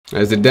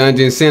As the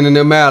dungeon sending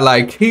them out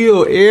like,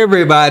 kill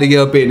everybody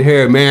up in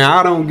here, man.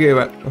 I don't give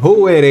a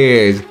who it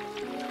is.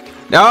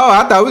 Oh,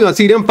 I thought we were gonna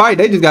see them fight.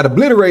 They just got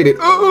obliterated.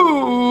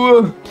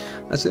 Ooh.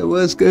 I said,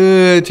 what's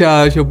good,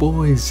 y'all? It's your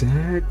boy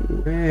Zach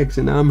Rex,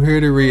 and I'm here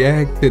to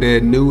react to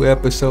that new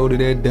episode of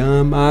that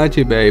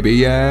DanMachi, baby.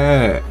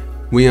 Yeah.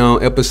 We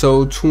on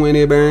episode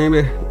 20, baby.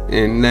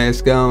 And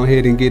let's go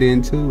ahead and get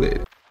into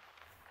it.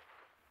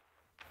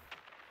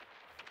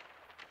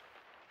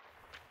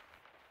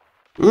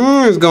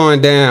 It's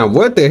going down.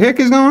 What the heck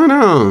is going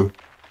on?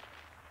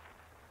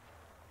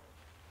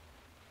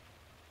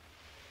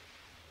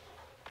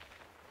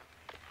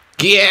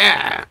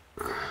 Yeah.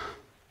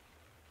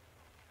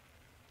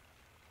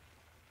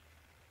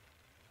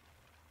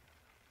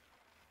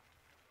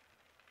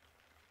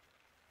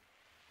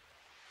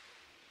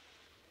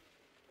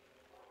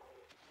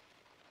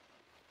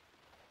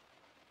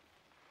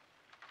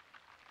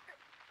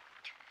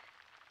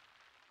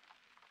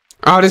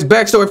 Oh, this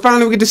backstory.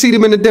 Finally, we get to see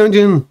them in the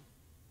dungeon.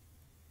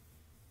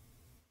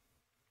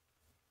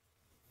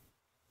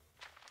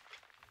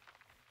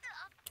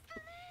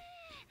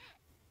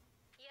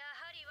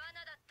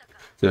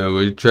 So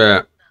we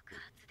trap.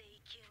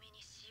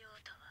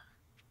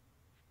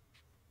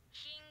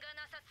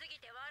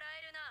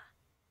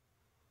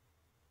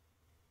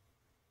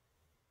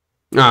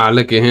 Ah,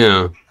 look at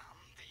him.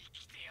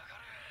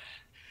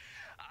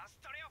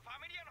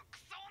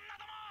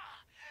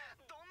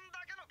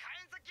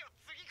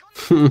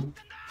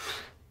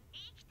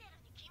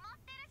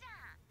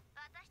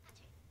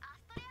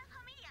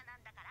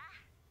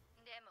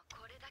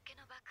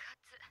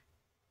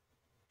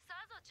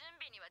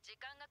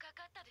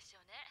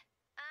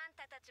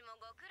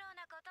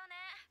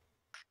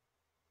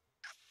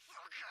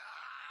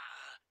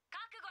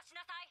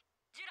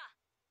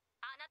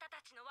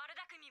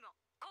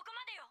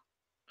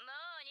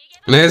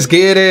 Let's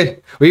get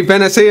it. We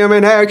finna see him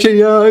in action,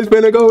 y'all. It's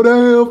finna go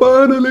down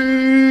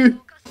finally.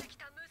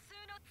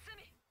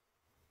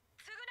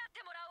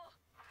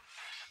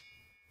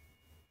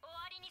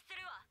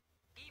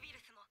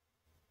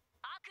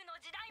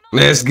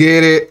 Let's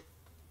get it.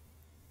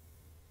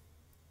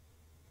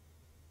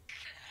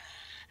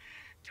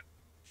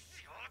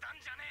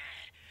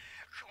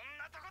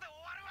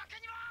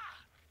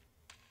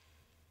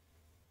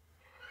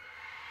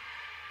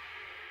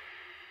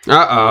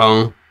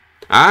 Uh-oh.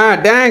 Ah,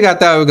 dang, I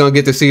thought we were gonna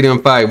get to see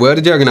them fight. Well,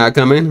 the Juggernaut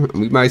coming.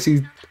 We might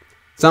see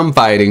some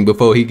fighting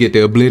before he get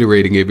to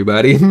obliterating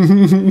everybody.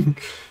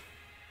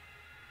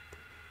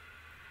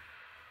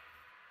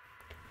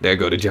 There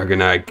go the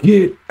Juggernaut.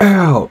 Get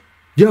out.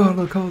 Y'all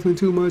are causing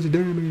too much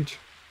damage.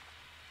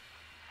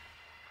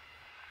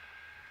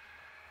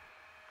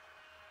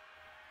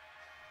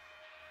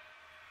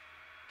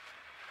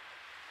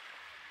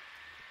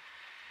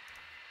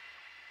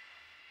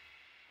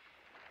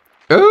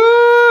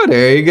 Oh,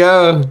 there you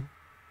go.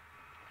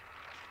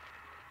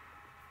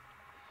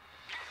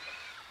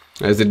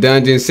 As the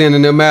dungeon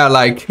sending them out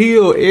like,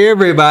 kill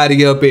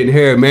everybody up in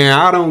here, man.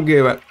 I don't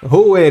give a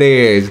who it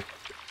is.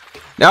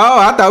 Oh,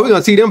 I thought we were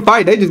gonna see them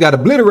fight. They just got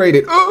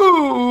obliterated.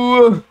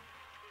 Ooh.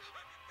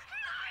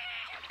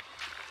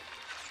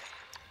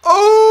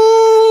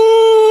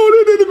 Oh,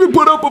 they didn't even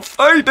put up a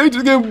fight. They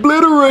just get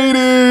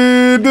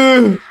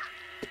obliterated.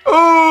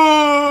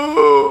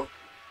 Oh.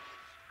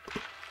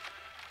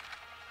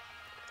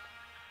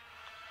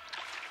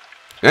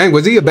 Dang,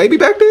 was he a baby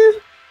back then?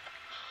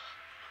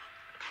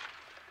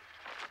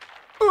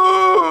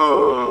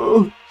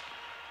 Oh.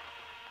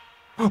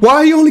 Why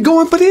are you only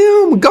going for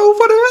them? Go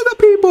for the other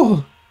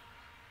people.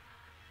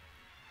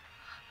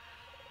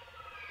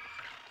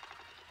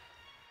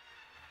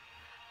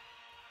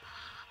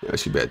 Yeah,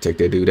 she better take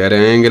that dude at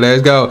an angle.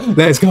 Let's go.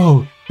 Let's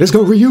go. Let's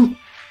go, Ryu.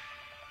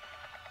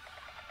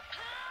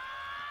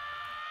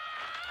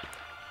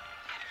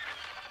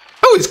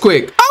 Oh, he's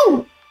quick.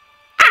 Oh.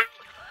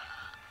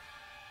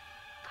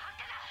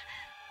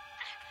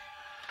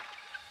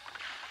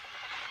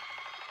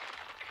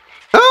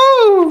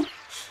 Oh.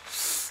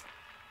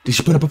 Did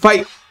she put up a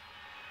fight?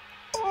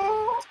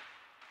 Oh.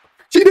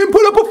 She didn't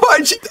put up a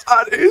fight. She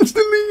died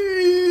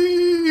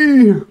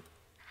instantly.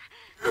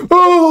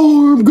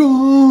 Oh, I'm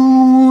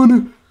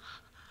gone.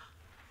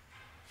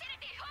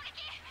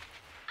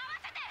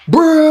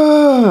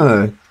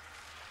 Bruh.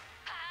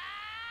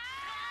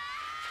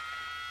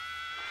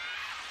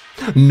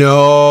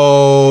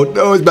 No,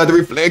 it's about to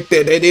reflect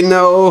it. They didn't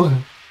know.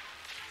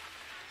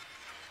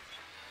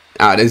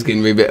 Ah, this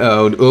getting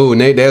oh,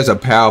 Nate, there's a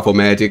powerful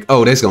magic.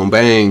 Oh, that's gonna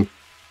bang.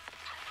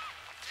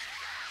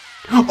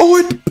 Oh,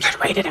 it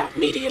obliterated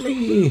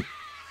immediately.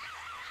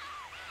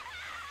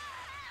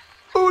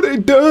 Oh, they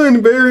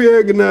done. Very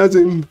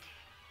agonizing.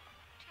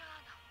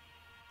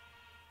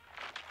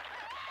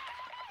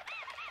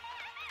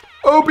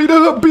 Oh, beat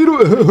up, beat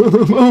up.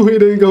 Oh,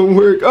 it ain't gonna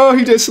work. Oh,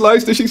 he just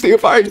sliced her. She still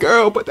fighting,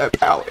 girl. Put that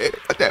power in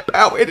it. Put that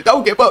power in it.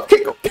 Don't give up.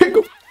 Kick him, kick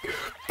him,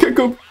 kick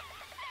him.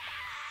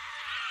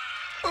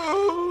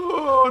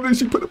 Oh, then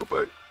she put up a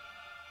fight.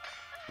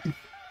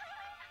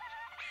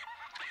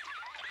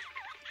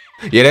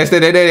 Yeah, that's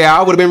that.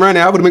 I would have been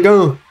running. I would have been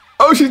gone.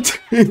 Oh,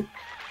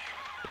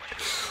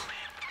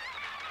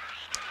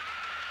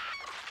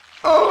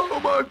 oh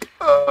my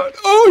God.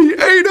 Oh, he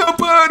ate her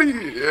body.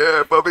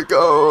 Yeah, puppy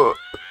go.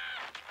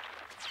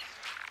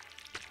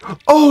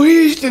 Oh,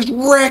 he's just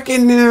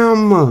wrecking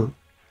them.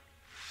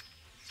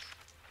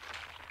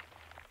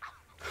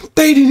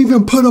 They didn't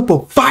even put up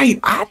a fight.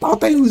 I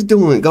thought they was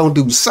gonna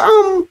do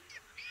something.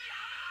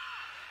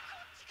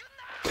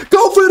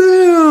 Go for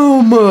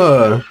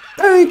them.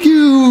 Thank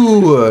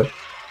you.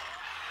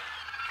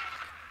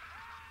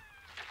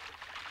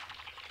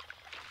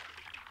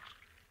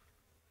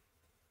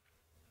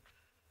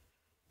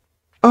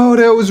 Oh,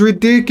 that was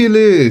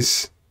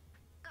ridiculous.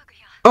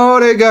 Oh,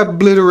 they got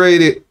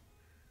obliterated.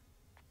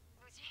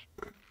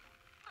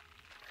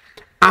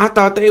 I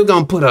thought they were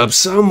gonna put up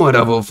somewhat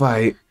of a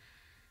fight.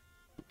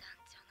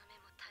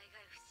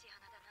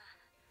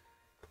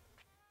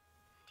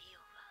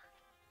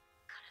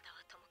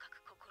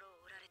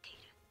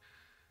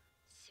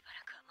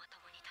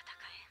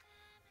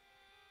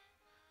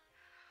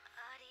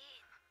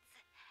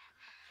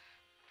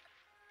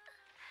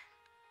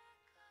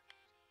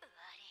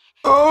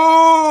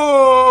 Oh!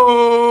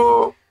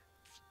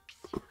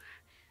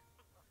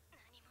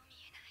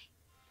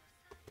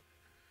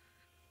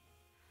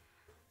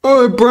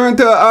 Oh, it burnt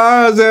her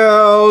eyes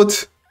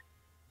out.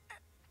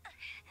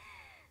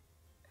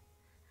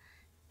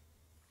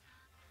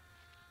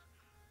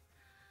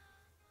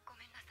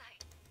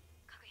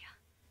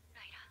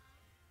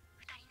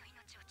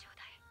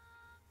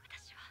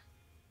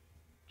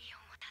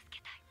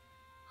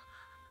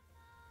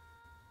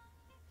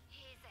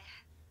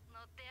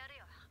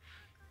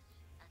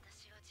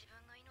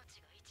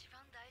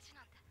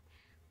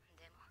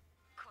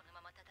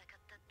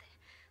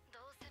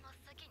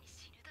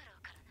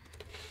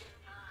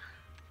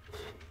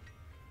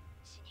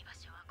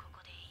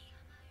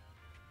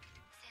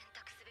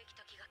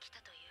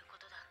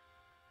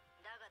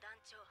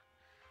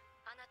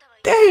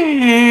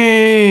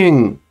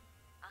 Dang!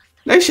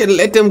 They should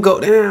let them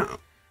go down.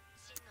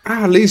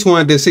 I at least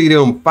wanted to see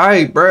them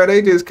fight, bruh.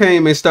 They just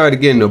came and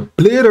started getting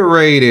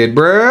obliterated,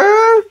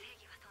 bruh.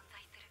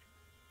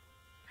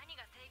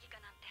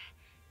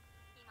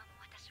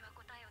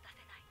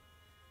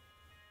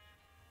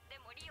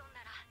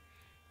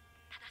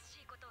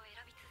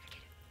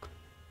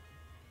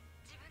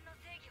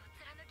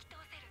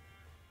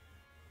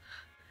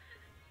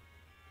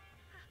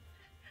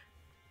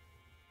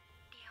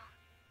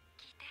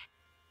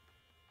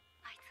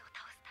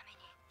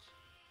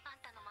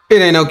 It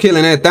ain't no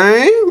killing that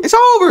thing. It's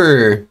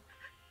over.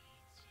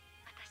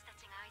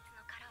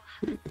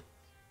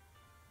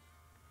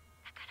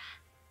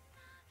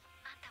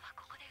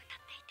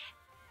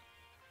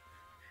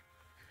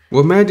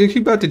 Well, Magic,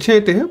 she about to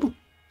chant to help him.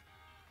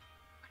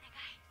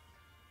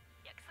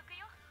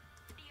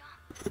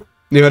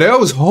 Yeah, that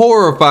was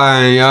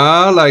horrifying,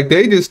 y'all. Like,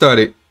 they just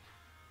started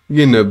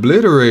getting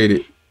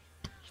obliterated.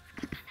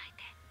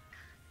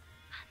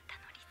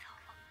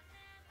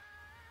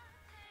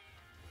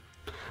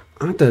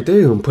 I thought they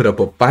were gonna put up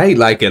a fight,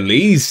 like at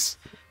least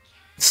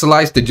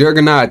slice the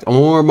Juggernaut's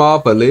arm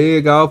off, a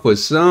leg off, or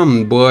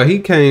something. Boy, he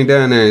came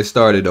down there and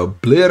started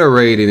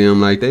obliterating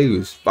him like they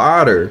was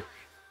fodder.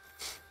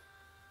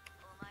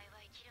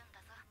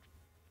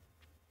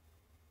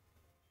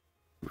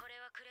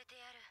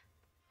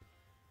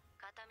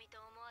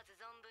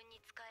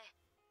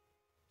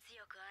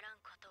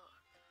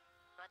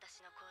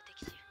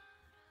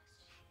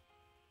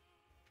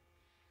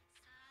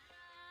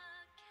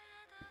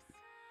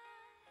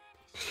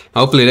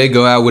 Hopefully they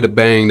go out with a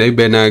bang. They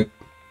better not.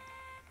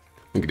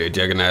 Look at that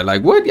Juggernaut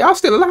like, what? Y'all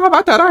still alive?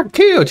 I thought I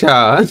killed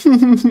y'all.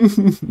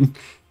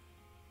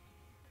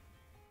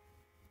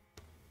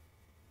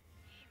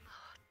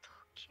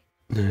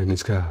 In the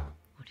sky.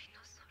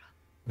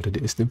 What a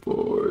distant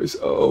forest.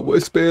 Oh,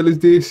 what spell is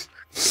this?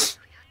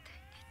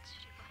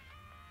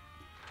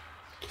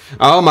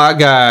 Oh my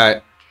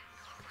God.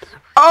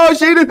 Oh,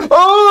 she did.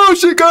 Oh,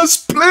 she got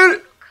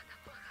split.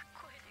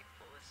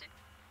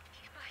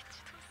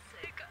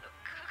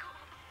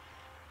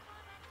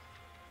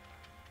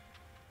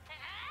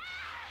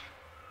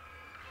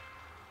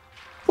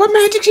 What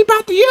magic she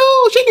about to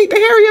use? She need to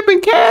hurry up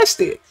and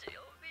cast it.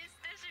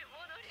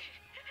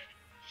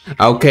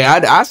 Okay,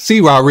 I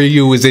see why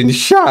Ryu was in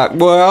shock.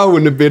 Boy, I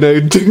wouldn't have been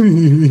able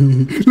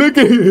to. Look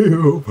at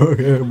him.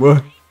 Okay, boy.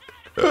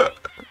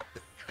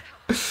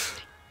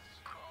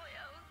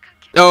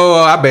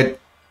 Oh, I bet.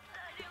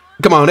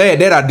 Come on,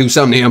 that ought to do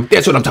something to him.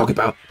 That's what I'm talking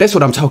about. That's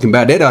what I'm talking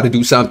about. That ought to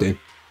do something.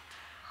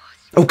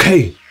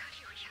 Okay.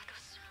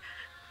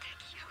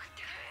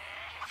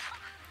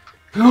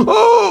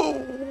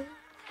 Oh.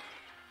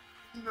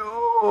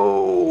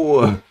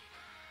 No.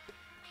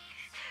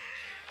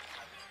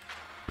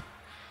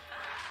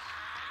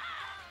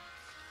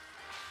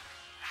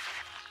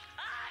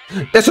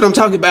 That's what I'm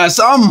talking about.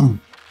 Something.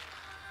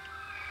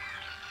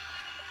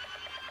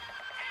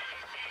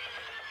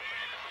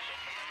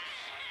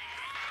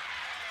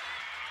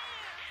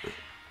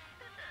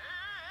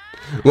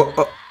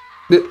 Well,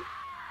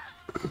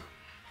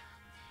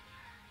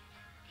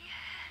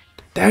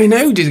 Dang,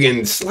 they were just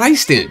getting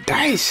sliced and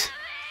diced.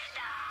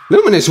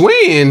 Luminous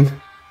win.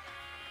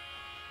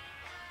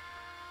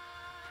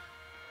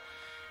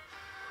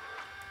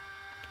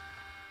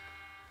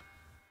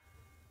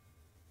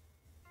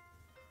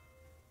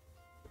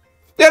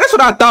 Yeah, that's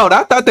what I thought.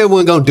 I thought they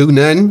weren't gonna do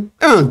nothing.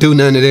 They don't do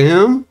nothing to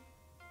him.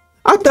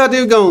 I thought they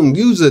were gonna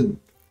use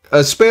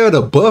a spell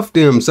to buff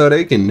them so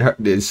they can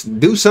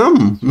do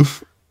something.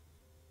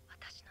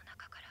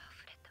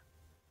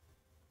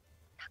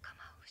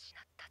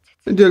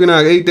 The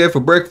Juggernaut ate that for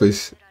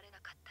breakfast.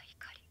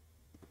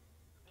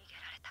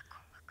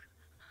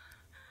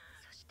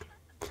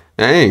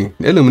 Dang,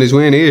 that Luminous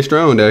Wind is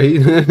strong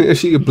though.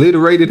 She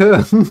obliterated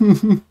her.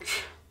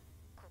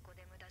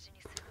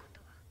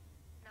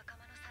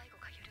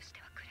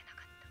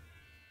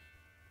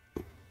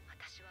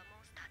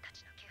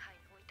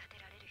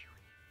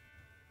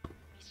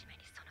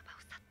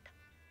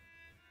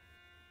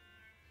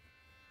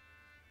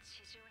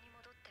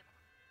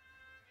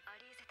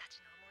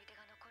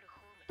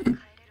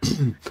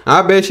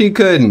 I bet she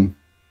couldn't.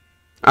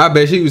 I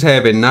bet she was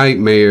having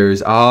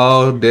nightmares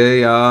all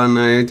day, all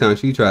night, every time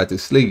she tried to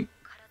sleep.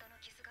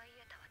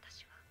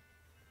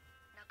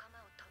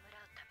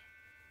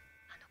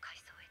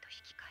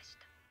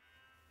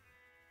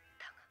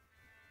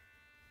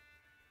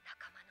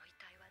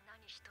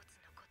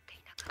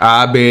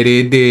 I bet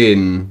it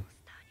didn't.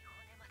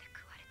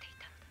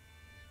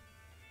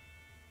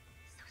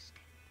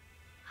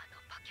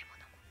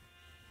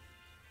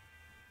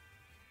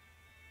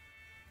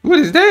 What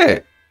is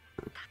that?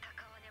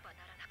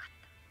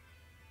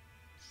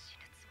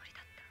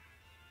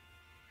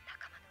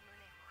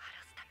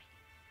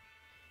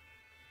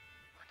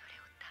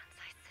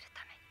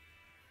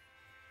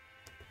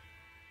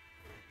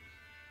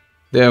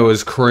 That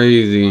was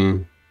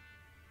crazy.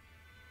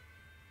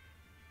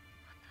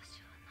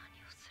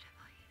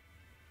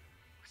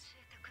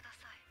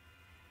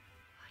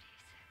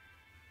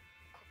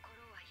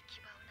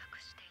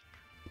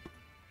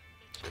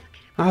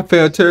 I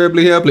felt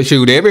terribly helpless.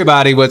 Shoot,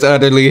 everybody was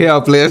utterly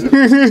helpless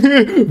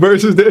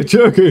versus that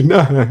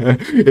Juggernaut.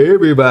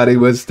 Everybody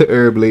was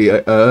terribly,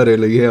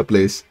 utterly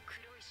helpless.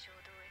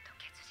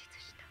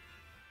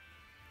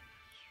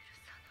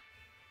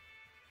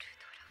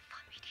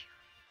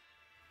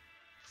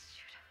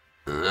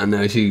 I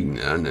know she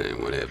want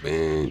that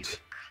bench.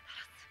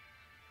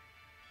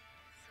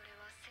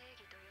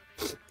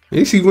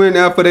 She went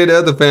out for that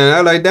other fan.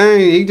 I was like, dang,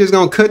 he just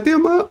gonna cut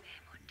them up?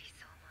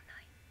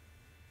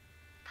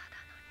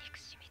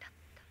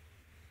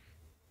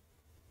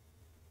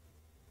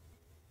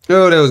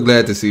 Oh, that was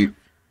glad to see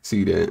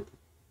that.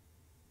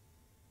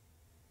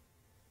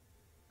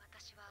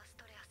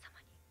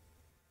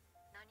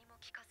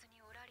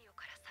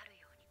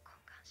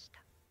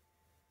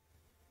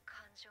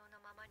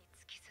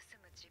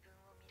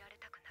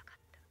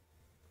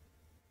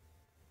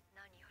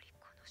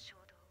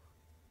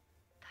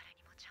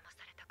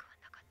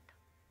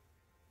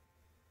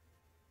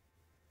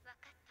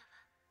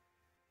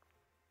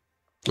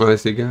 Oh,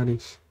 that's the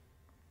goddess.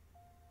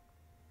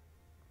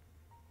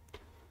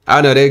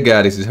 I know that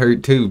goddess is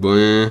hurt too,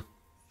 boy.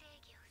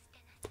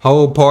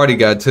 Whole party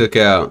got took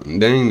out.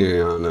 Dang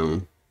there, I don't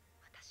know.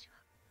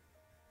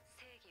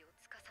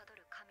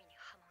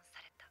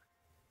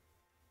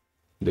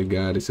 The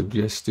goddess of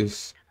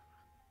justice.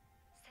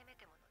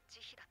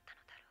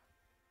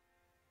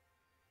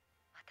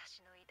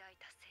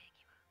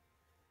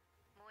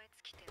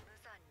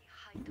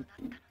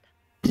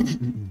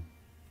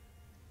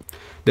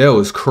 That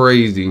was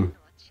crazy.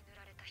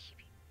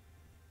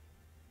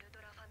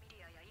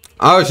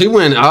 Oh, she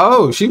went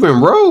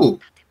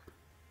rogue.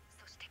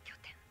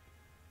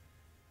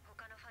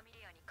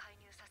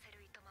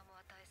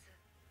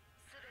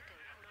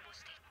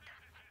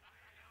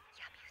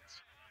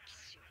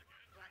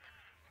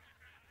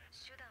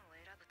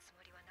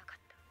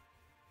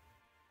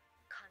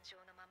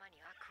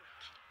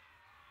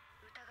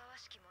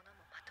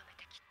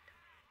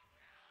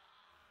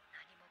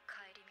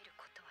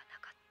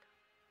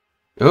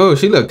 Oh,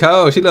 she looked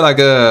cold. She looked like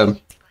a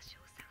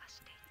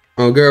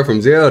girl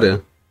from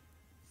Zelda.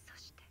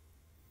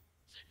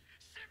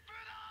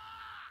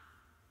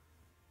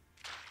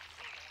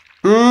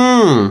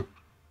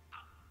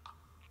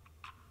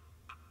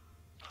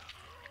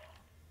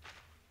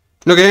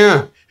 Look at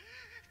him.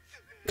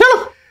 Come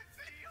on.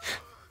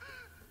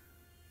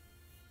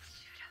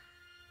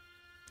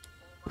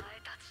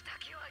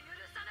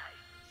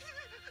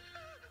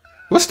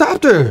 What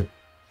stopped her?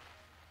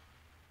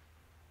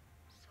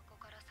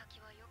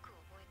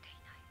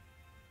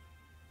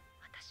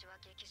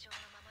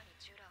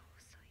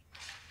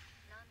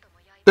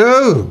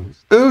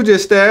 Oh,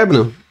 just stabbing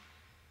him.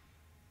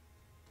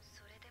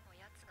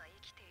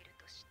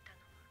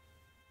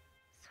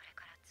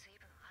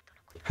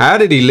 How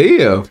did he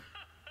live?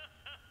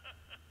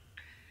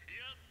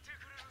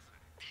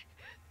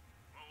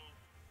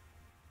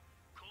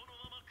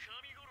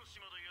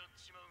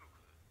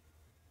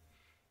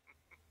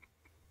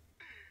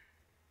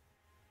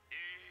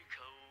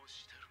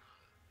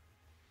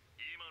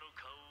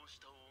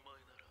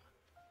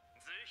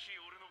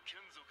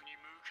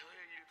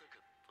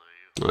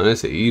 Oh,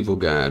 that's an evil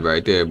god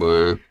right there,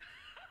 boy.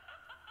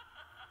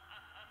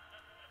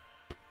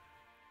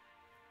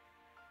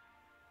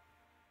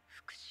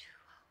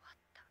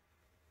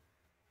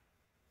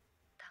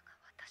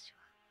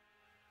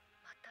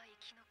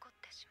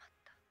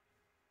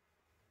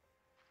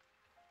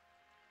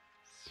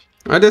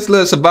 I just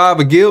let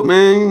survivor guilt,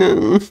 man.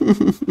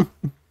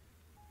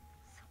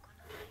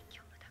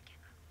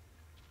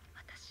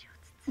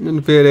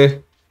 Didn't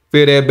feel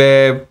that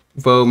bad,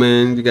 before,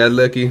 man. You got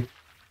lucky.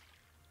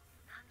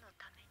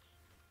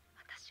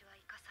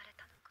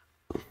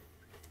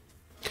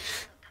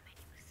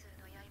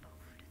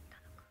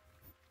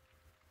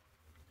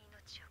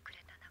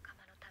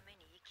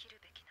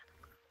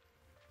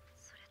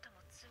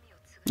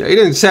 They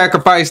didn't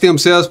sacrifice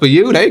themselves for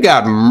you. They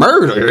got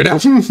murdered.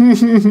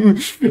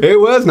 There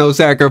was no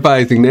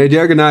sacrificing. That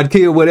Juggernaut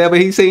killed whatever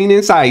he seen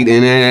in sight,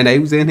 and they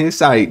was in his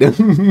sight.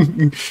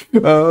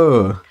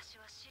 Oh.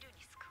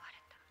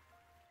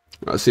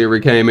 Oh,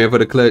 Siri came in for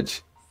the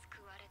clutch.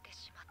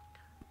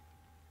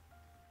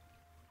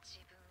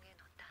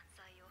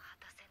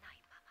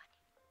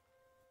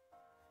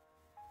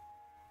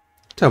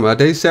 Talking about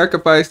they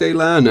sacrificed their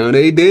line. No,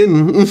 they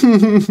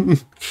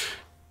didn't.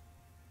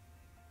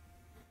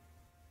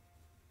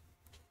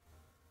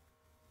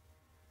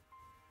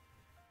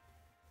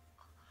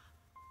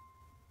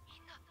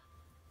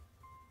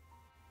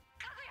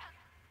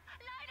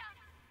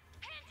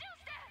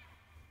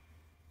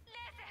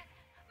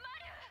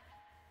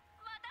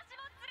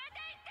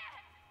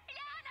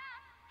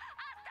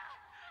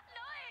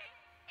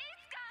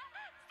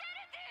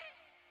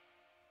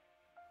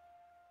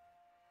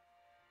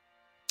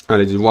 Oh,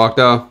 they just walked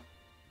off.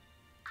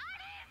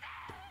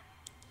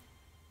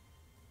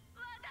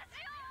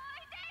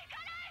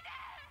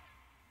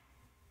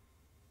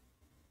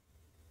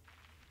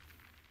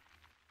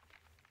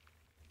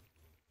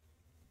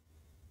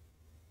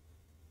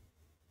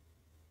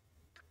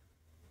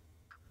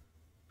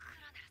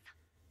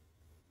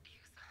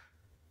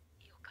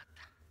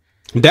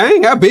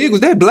 Dang, how big was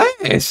that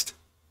blast?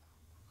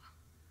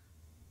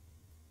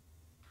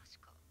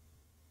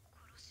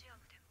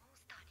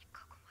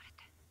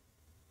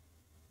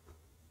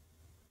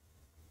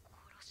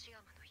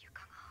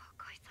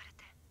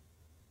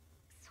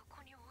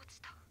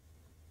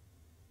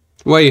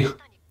 Wait.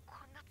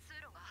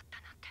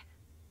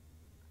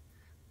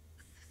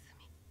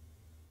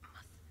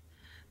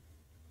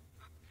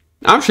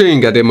 I'm sure he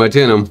ain't got that much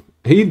in him.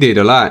 He did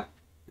a lot.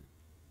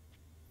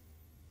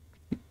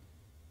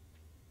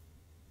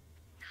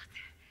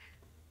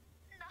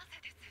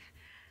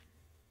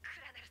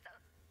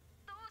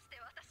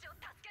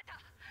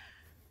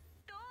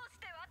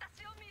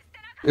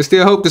 I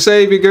still hope to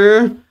save you,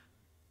 girl.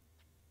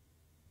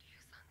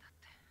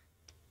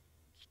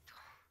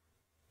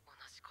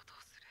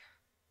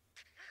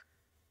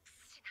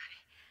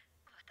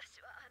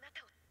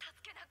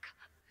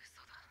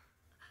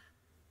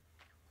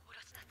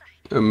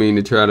 I mean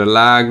to try to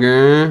lie,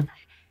 girl.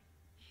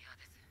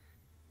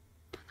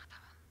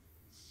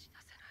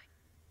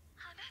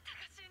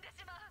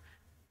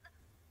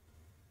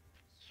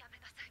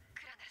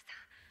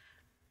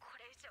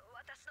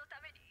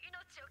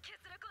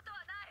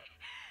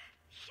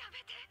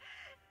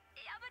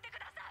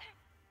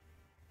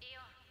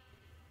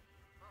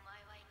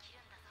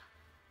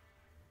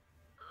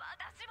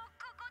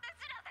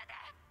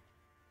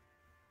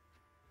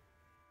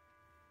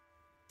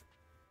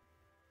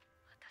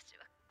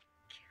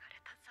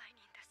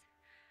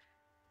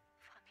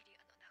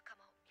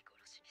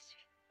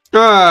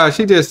 Ah,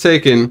 she just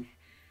taking.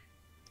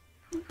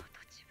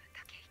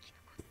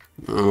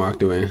 I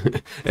walked away.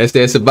 That's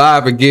that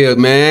survivor guilt,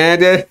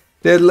 man.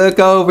 Just look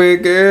over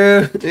it,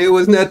 girl. It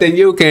was nothing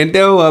you can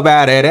do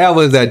about it. That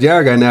was a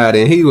Juggernaut,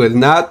 and he was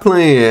not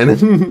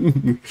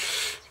playing.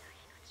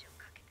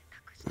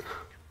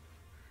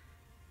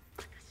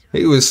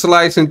 He was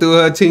slicing through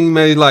her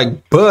teammates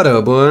like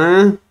butter,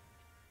 boy.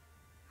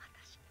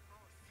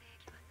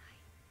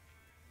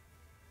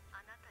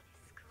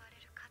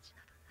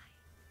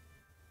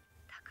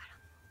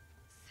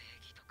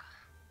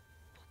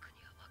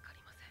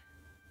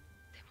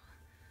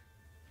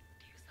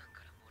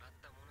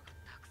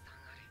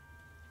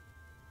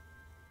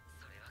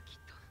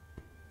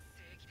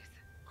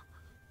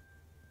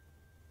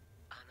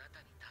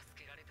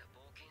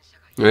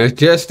 That's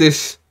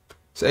justice.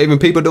 Saving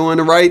people doing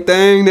the right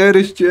thing. That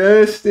is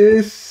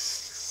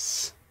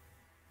justice.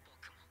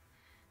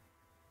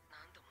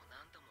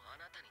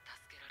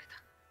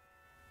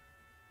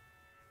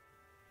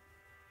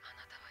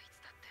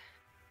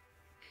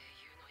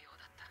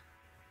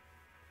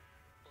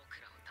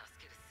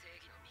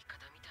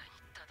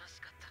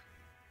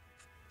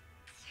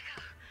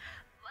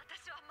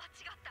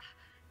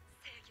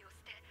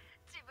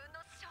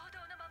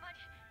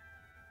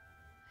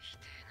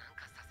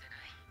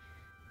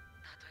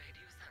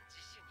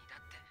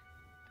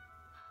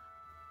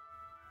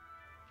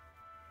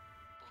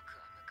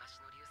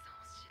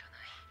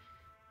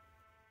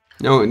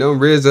 Don't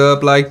rizz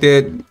up like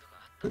that.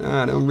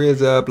 Don't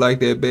rizz up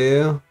like that,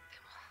 Belle.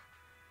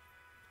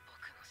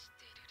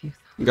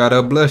 Got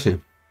her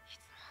blushing.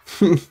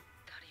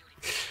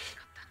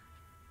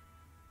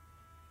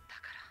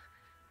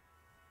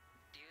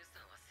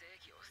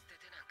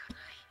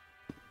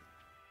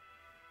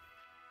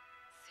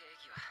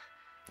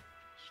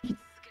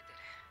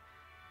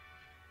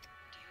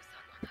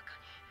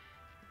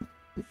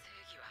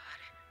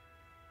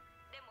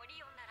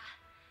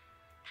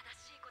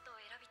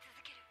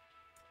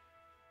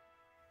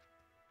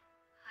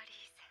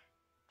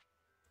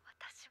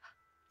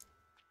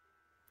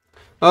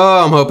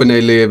 Oh, I'm hoping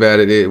they live out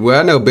of it. Well,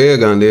 I know Bell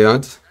gonna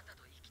live.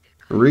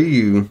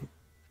 Ryu.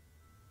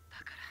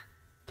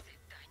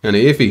 Kinda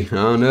iffy. I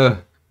don't know.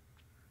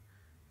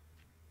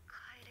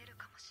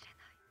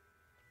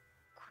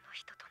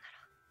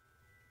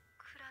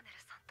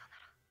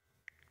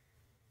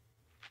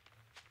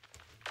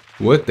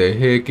 What the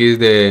heck is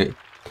that?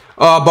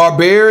 Oh,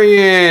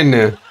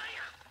 barbarian!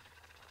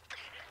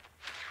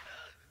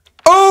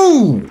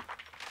 Oh!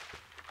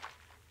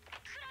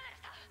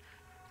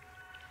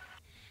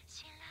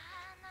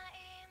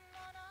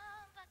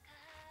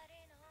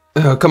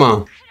 Come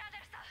on.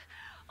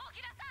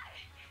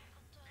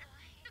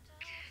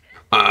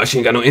 She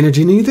ain't got no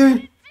energy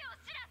neither.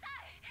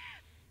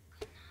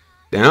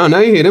 Damn,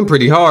 they hit him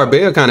pretty hard.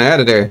 Bell kind of out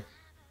of there.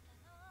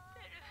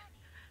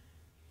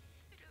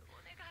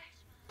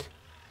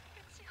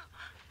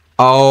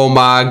 Oh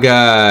my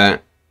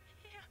God.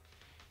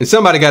 And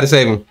somebody got to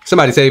save him.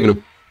 Somebody saving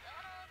him.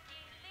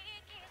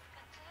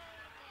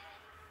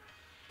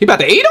 He about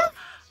to eat him?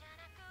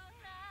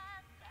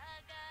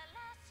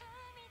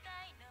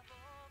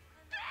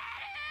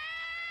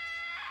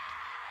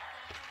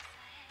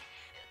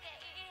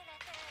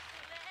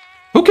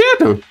 Who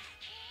killed him?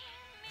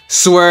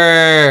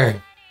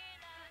 Swear.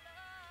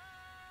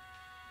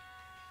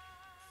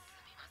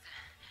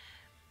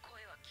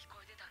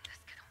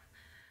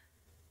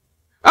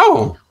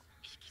 Oh.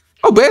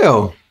 Oh,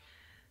 Bell.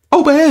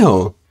 Oh,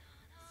 Bell.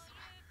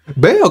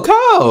 Bell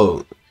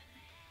called.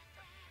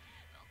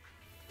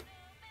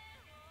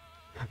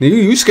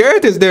 You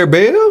scared this there,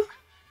 Bell?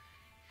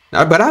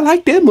 But I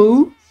like that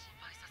move.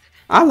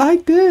 I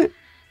like that.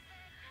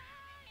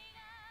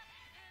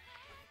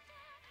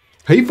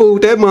 He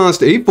fooled that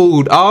monster. He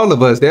fooled all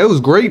of us. That was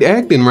great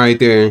acting right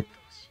there.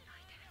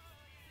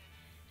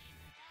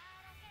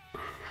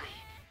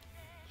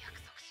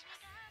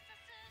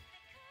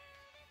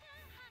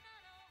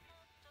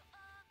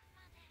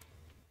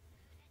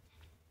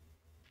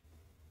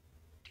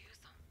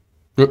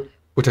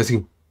 What I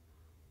see?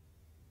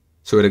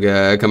 Swear to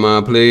God, come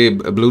on, play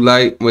a blue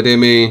light. What that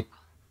mean?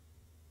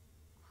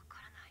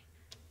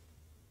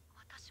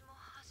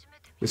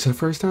 It's her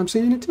first time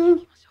seeing it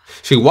too.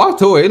 She walked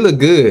toward it. Looked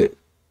good.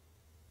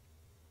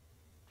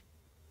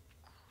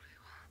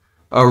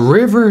 A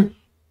river.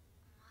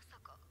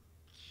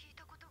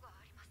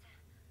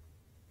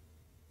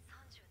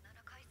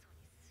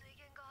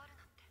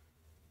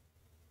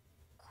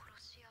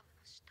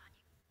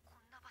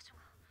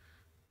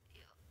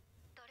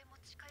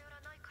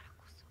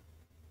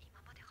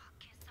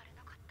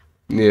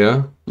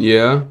 Yeah,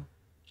 yeah.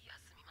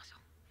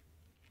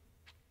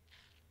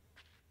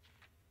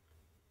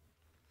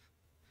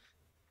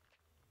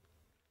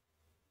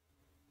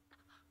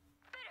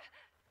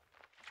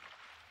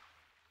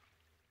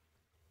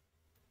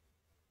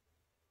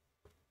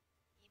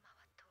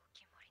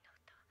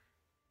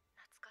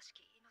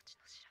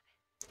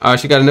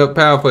 She got enough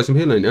power for some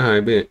healing. All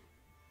right, bet.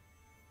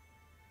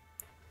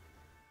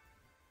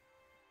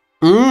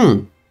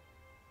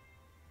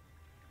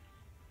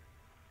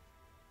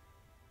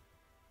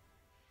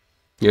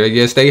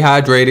 Yeah, stay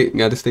hydrated.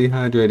 Gotta stay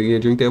hydrated. Yeah,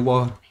 drink that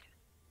water.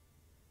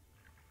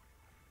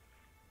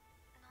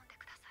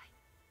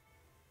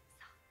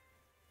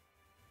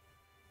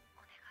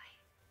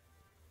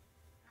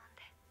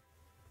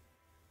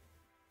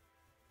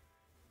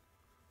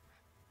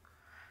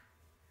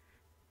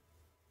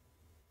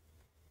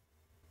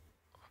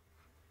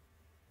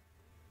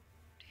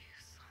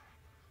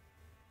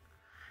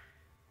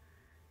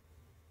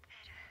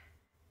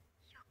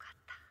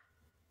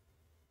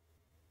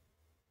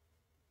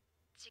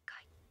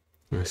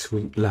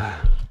 Sweet lie.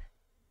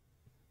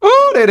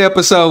 Oh, that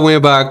episode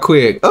went by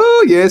quick.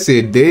 Oh, yes,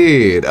 it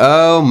did.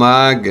 Oh,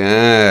 my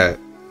God.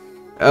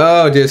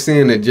 Oh, just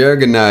seeing the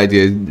Juggernaut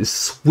just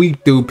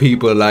sweep through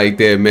people like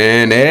that,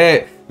 man.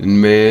 That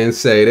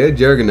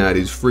Juggernaut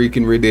is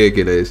freaking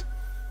ridiculous.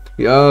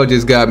 Y'all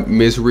just got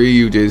Miss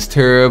Ryu just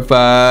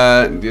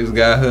terrified. Just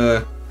got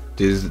her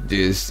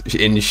just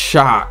in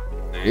shock.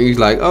 And he's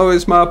like, oh,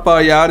 it's my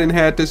fault. Y'all didn't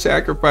have to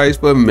sacrifice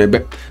for me.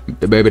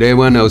 Baby, they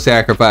wasn't no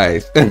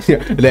sacrifice.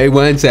 They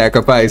wasn't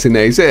sacrificing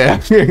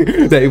themselves.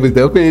 They was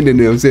defending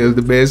themselves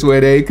the best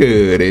way they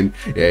could. And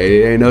yeah,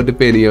 it ain't no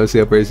defending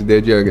yourself versus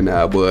that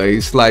Juggernaut, boy.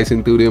 He's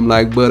slicing through them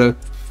like butter.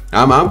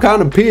 I'm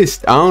kind of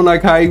pissed. I don't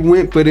like how he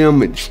went for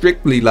them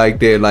strictly like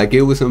that. Like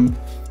it was some...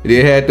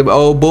 They had the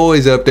old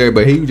boys up there,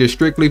 but he just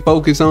strictly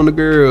focused on the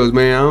girls,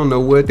 man. I don't know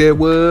what that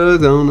was.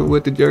 I don't know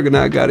what the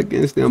Juggernaut got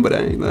against them, but I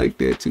ain't like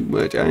that too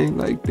much. I ain't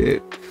like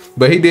that.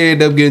 But he did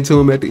end up getting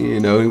to him at the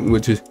end, though,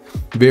 which is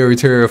very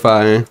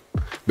terrifying.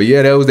 But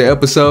yeah, that was the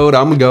episode.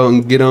 I'm gonna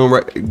I'm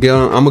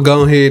gonna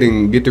go ahead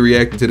and get to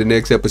reacting to the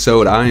next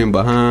episode. I am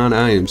behind.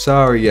 I am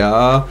sorry,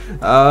 y'all.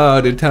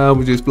 The time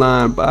was just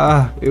flying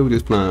by. It was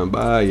just flying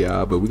by,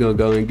 y'all. But we're gonna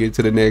go and get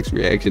to the next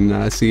reaction.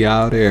 And I'll see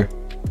y'all there.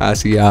 I'll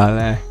see y'all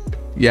there.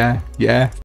 Yeah.